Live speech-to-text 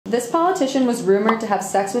This politician was rumored to have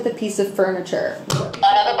sex with a piece of furniture.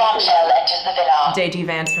 Another bombshell enters the villa. J.D.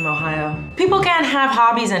 Vance from Ohio. People can't have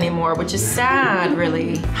hobbies anymore, which is sad,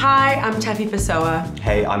 really. Hi, I'm Tefi Pessoa.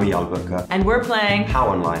 Hey, I'm Eyal Booker. And we're playing How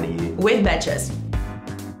Online Are You? With Betches.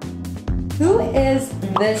 Who is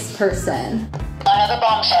this person? Another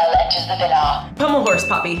bombshell enters the villa. Pummel horse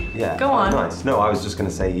puppy. Yeah. Go on. Nice. No, I was just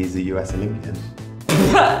gonna say he's a US Olympian. Do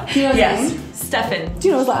you know his Yes, name? Stefan. Do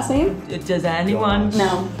you know his last name? Does anyone?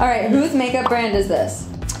 No. All right, whose makeup brand is this?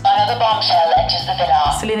 Another bombshell enters the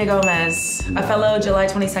villa. Selena Gomez, a fellow July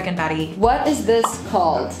 22nd baddie. What is this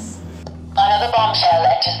called? Another bombshell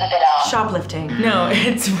enters the villa. Shoplifting. No,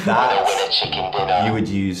 it's That's With a chicken dinner. you would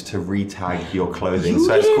use to retag your clothing.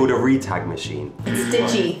 So it's called a retag machine.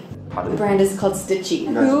 Stitchy. Pardon? The brand is called Stitchy.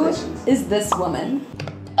 Who Congratulations. is this woman?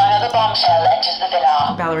 Another bombshell enters the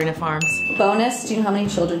villa. Ballerina Farms. Bonus, do you know how many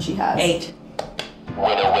children she has? 8.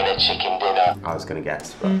 Winner, chicken dinner. I was gonna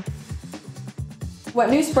guess, but What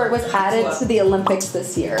new sport was added to the Olympics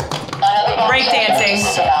this year? Another bombshell Breakdancing.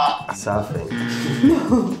 enters the villa.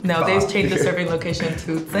 surfing. No, they've changed the surfing location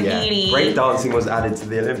to Tahiti. Breakdancing was added to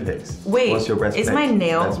the Olympics. Wait, What's your best is my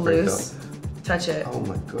nail best loose? breakdance? Touch it. Oh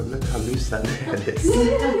my god, look how loose that nail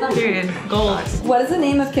is. Period. Gold. What is the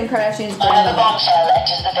name of Kim Kardashian's Another brand? bombshell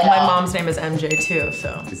enters the villa. My mom's name is MJ too,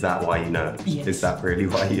 so. Is that why you know? Yes. Is that really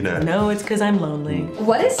why you know? No, it's because I'm lonely.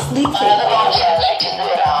 What is sleep Another tape? bombshell enters the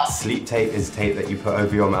villa. Sleep tape is tape that you put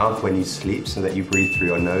over your mouth when you sleep so that you breathe through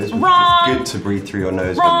your nose. Which Wrong. is good to breathe through your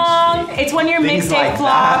nose Wrong! when you sleep. It's when your Things mixtape like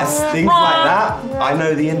flops. that. Things Wrong. like that. I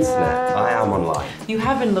know the internet. I am online. You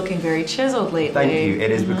have been looking very chiseled lately. Thank you.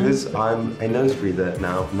 It is because I'm a nose breather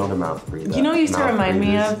now, not a mouth breather. You know what you used to Mouth remind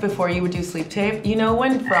me breathers. of before you would do sleep tape? You know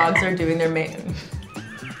when frogs are doing their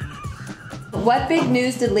What big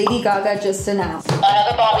news did Lady Gaga just announce?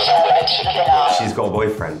 Another bombshell enters the villa. She's got a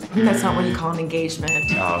boyfriend. That's not what you call an engagement.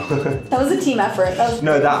 Oh. That was a team effort. That was...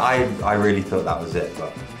 No, that I really thought that was it,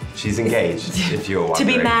 but she's engaged, if you're wondering.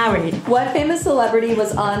 To be married. What famous celebrity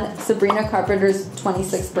was on Sabrina Carpenter's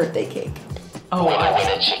 26th birthday cake? Oh,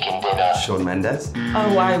 Winner, chicken dinner. Shawn Mendes?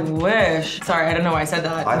 oh, I wish. Sorry, I don't know why I said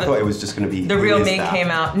that. I thought it was just going to be The who real is me that? came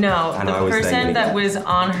out. No, And the I was then person gonna that guess. was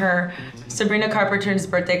on her Sabrina Carpenter's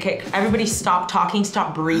birthday cake. Everybody stop talking,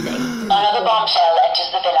 stop breathing. Another bombshell enters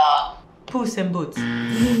the villa. Puss in Boots.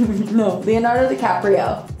 No, Leonardo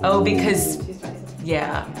DiCaprio. Oh, because,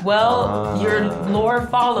 yeah. Well, your lore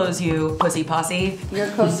follows you, pussy posse. Your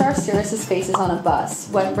co-star Sirius's face is on a bus.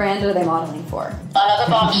 What brand are they modeling for? Another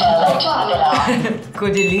bombshell enters the villa.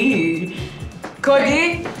 Codeli.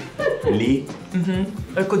 Cody? Lee,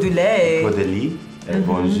 Codoulet. Caudelie, et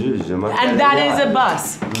bonjour, je m'appelle And that is Eyal. a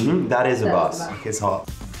bus. That is a That is bus. a bus. It's hot.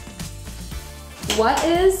 What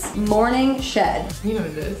is morning shed? You know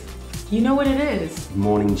what it is. You know what it is.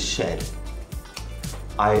 Morning shed.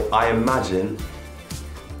 I imagine,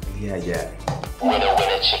 yeah. Winner,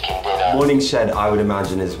 chicken dinner. Morning shed, I would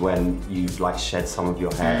imagine, is when you like shed some of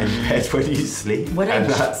your hair in bed when you sleep. What and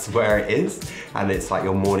I- that's where it is. And it's like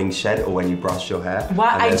your morning shed, or when you brush your hair.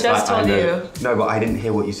 What? And I it's just told know- you. No, but I didn't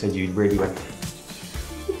hear what you said. You really went,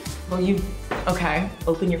 Well, you, okay.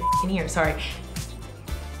 Open your f***ing ear, sorry.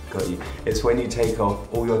 got you. It's when you take off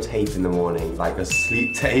all your tape in the morning, like your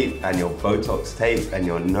sleep tape and your Botox tape and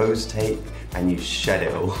your nose tape, and you shed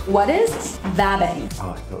it all. What is vabbing? Oh,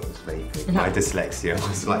 I thought it was vaping. My dyslexia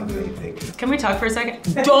was like vaping. Can we talk for a second?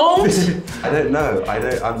 Don't! I don't know.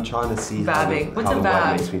 I'm trying to see Vabbing. What's how a the word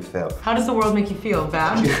vab? makes me feel. How does the world make you feel,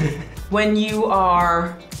 Vab? When you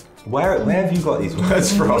are, Where have you got these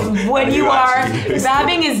words from? when Have you are, actually used them?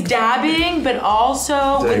 vabbing is dabbing, but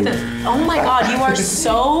also with the, oh my God, you are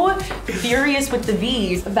so furious with the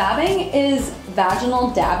V's. Vabbing is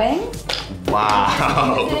vaginal dabbing.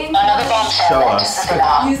 Wow. Another bombshell Show enters us. the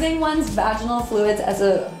villa. Using one's vaginal fluids as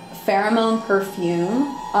a pheromone perfume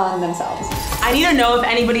on themselves. I need to know if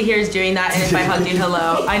anybody here is doing that, and if I hugged you,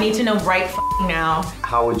 hello. I need to know right f***ing now.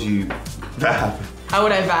 How would you vab? How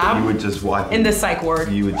would I vab? You would just wipe In the psych ward.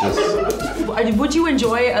 You would just, Would you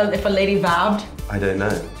enjoy if a lady vabbed? I don't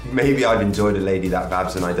know. Maybe I've enjoyed a lady that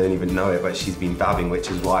vabs and I don't even know it, but she's been vabbing, which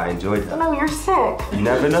is why I enjoyed her. No, you're sick. You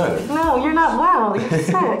never know. No, you're not well. You're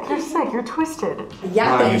sick. You're sick. You're twisted. Wow, you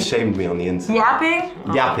Yapping. shamed me on the internet.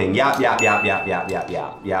 Yapping? Yapping, yap.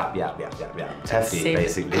 Tefi, Same.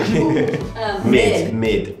 basically.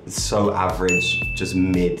 Mid. So average, just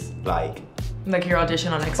mid, like, Like your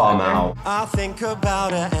audition on X bum Factor. out. I think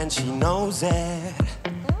about her and she knows it.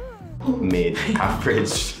 Mid,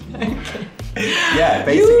 average. Yeah,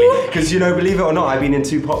 basically. Because, you know, believe it or not, I've been in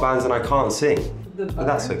 2 pop bands and I can't sing. But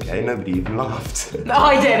that's okay, nobody even laughed. Oh,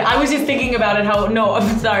 I did. I was just thinking about it. No,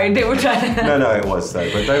 I'm sorry. They were trying to. No, it was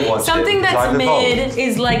though. But don't watch Something it. that's mid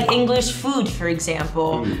is like English food, for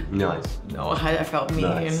example. Nice. No, I felt mean.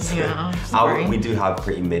 Nice. Yeah. Sorry. We do have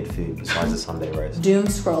pretty mid food besides the Sunday roast. Doom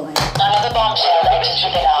scrolling. Another bombshell enters the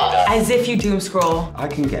villa. As if you doom scroll. I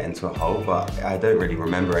can get into a hole, but I don't really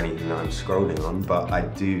remember anything that I'm scrolling on. But I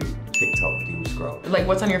do TikTok doom scroll. Like,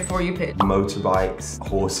 what's on your For You page? Motorbikes,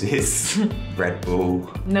 horses, Red Bull.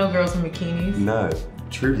 No girls in bikinis. No,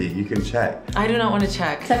 truly, you can check. I do not want to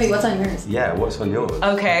check. Tefi, what's on yours? Yeah, what's on yours?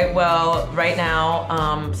 Okay, well, right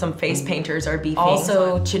now, some face painters are beefing.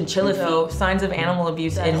 Also, chinchilla feet. Signs of animal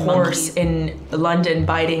abuse in horse in London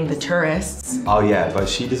biting the tourists. Oh yeah, but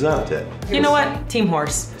she deserved it. You know what? Team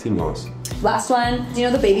horse. Team horse. Last one. Do you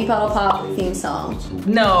know the Baby Bottle Pop theme song?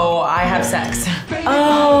 No, I have sex.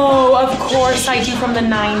 Oh, of course I do, from the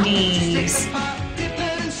 90s.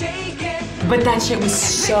 But that shit was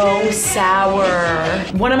so sour.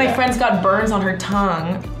 One of my friends got burns on her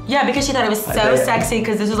tongue. Yeah, because she thought it was so sexy,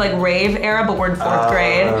 because this was like rave era, but we're in 4th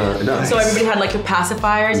grade. Nice. So everybody had like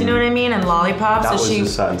pacifiers, you know what I mean, and lollipops. That so was she, a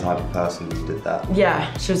certain type of person who did that.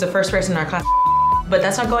 yeah, she was the first person in our class. But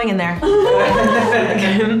that's not going in there.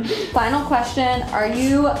 Final question. Are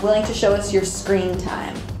you willing to show us your screen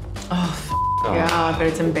time? Oh, yeah, but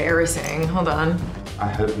it's embarrassing. Hold on. I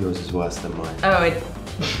hope yours is worse than mine. Oh,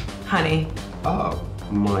 honey. Oh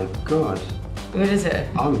my god. What is it?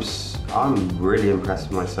 I'm really impressed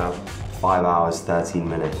with myself. 5 hours, 13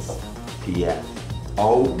 minutes. PM.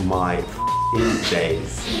 Oh my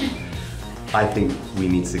days. I think we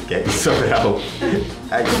need to get some help.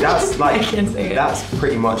 That's like, I can't say it. That's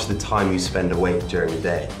pretty much the time you spend awake during the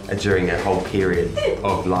day, during a whole period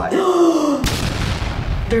of life.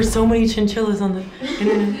 There's so many chinchillas on the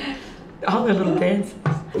internet. All their little dances.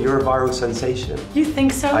 You're a viral sensation. You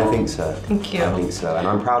think so? I think so. Thank you. I think so, and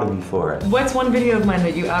I'm proud of you for it. What's one video of mine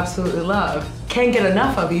that you absolutely love? Can't get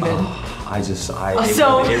enough of even. It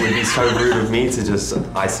would be so rude of me to just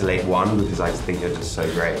isolate one because I just think you're just so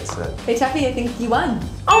great. So. Hey Tefi, I think you won.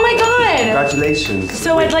 Oh my god! Congratulations.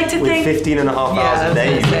 So I'd like to thank. 15 and a half hours a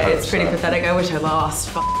day. It's pretty pathetic. I wish I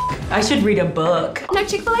lost. I should read a book. No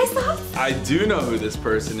Chick-fil-A sauce? I do know who this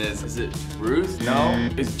person is. Is it Ruth? No.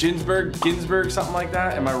 Is Ginsburg, something like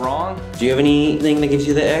that? Am I wrong? Do you have anything that gives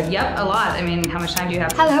you the ick? Yep, a lot. I mean, how much time do you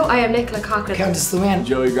have? Hello, I am Nicola Cochran. Countess Luann.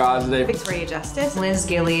 Joey Gosday. Victoria Justice. Liz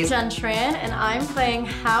Gillies. Jen Tran, and I'm playing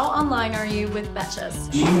How Online Are You with Betches.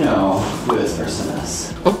 Do you know who this person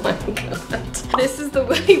is? Oh my god. This is the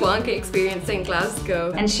Willy Wonka experience in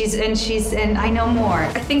Glasgow. And I know more.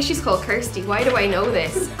 I think she's called Kirsty. Why do I know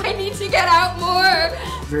this? I need to get out more.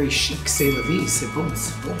 Very chic, c'est la vie, c'est bon,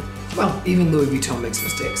 c'est bon. Well, even Louis Vuitton makes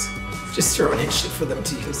mistakes. Just throwing in shit for them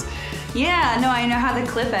to use. Yeah, no, I know how the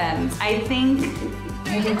clip ends. I think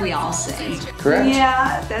we all sing. Correct.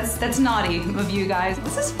 Yeah, that's naughty of you guys.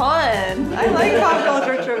 This is fun. I like pop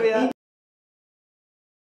culture trivia.